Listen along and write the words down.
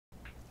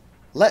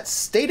Let's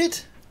state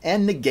it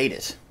and negate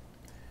it.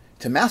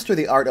 To master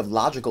the art of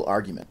logical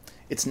argument,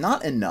 it's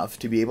not enough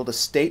to be able to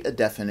state a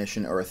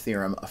definition or a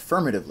theorem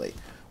affirmatively.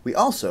 We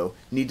also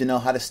need to know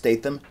how to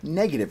state them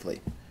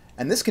negatively.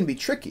 And this can be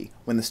tricky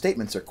when the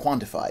statements are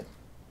quantified.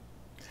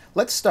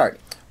 Let's start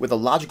with a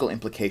logical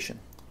implication.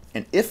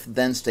 An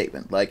if-then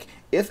statement, like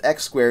if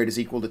x squared is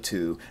equal to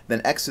 2,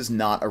 then x is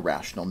not a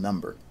rational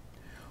number.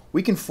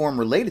 We can form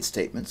related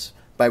statements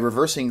by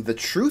reversing the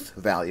truth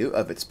value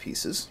of its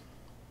pieces,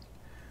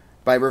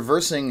 by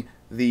reversing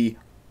the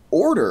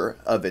order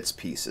of its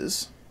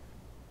pieces,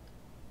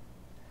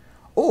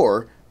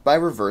 or by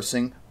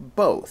reversing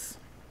both.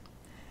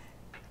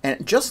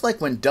 And just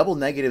like when double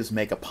negatives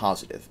make a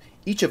positive,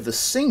 each of the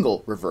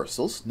single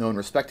reversals, known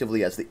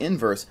respectively as the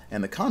inverse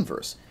and the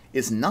converse,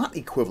 is not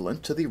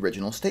equivalent to the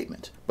original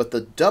statement, but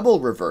the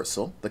double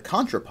reversal, the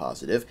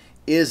contrapositive,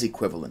 is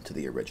equivalent to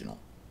the original.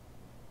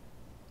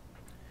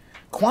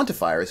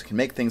 Quantifiers can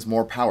make things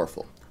more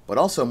powerful, but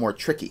also more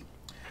tricky.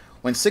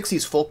 When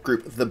 60s folk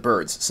group The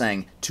Byrds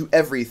sang, "To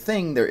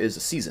everything there is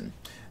a season,"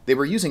 they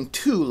were using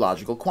two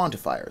logical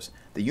quantifiers,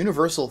 the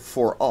universal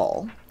for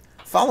all,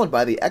 followed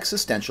by the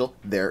existential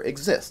there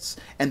exists,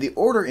 and the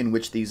order in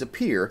which these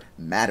appear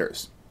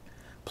matters.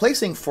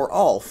 Placing for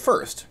all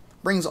first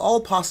brings all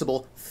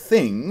possible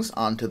things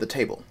onto the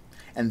table,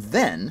 and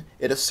then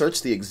it asserts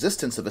the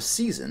existence of a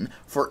season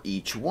for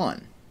each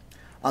one.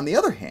 On the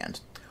other hand,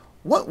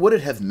 what would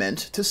it have meant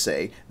to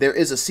say there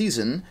is a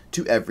season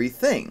to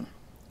everything?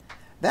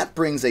 That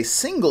brings a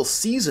single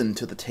season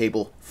to the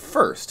table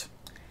first,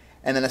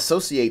 and then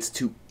associates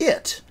to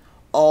it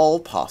all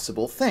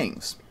possible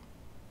things.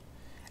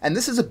 And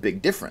this is a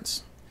big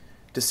difference.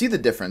 To see the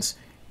difference,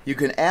 you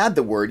can add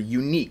the word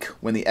unique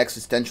when the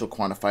existential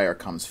quantifier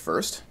comes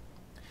first,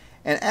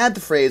 and add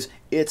the phrase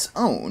its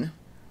own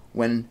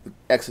when the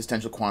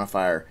existential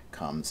quantifier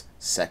comes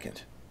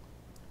second.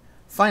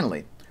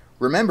 Finally,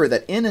 remember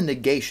that in a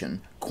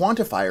negation,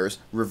 quantifiers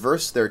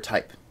reverse their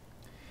type.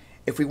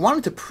 If we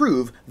wanted to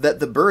prove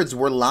that the Byrds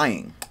were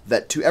lying,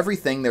 that to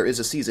everything there is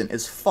a season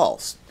is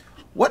false,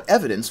 what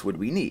evidence would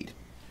we need?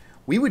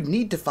 We would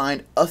need to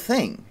find a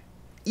thing,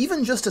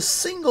 even just a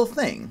single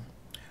thing,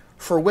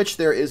 for which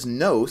there is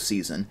no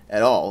season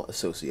at all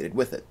associated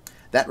with it.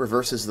 That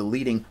reverses the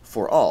leading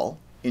for all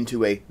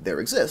into a there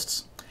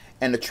exists,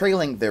 and a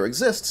trailing there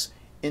exists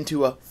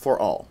into a for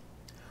all.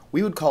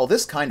 We would call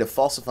this kind of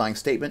falsifying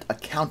statement a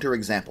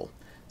counterexample,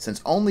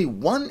 since only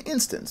one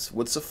instance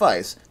would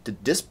suffice to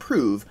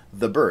disprove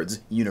the Byrds'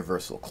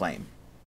 universal claim.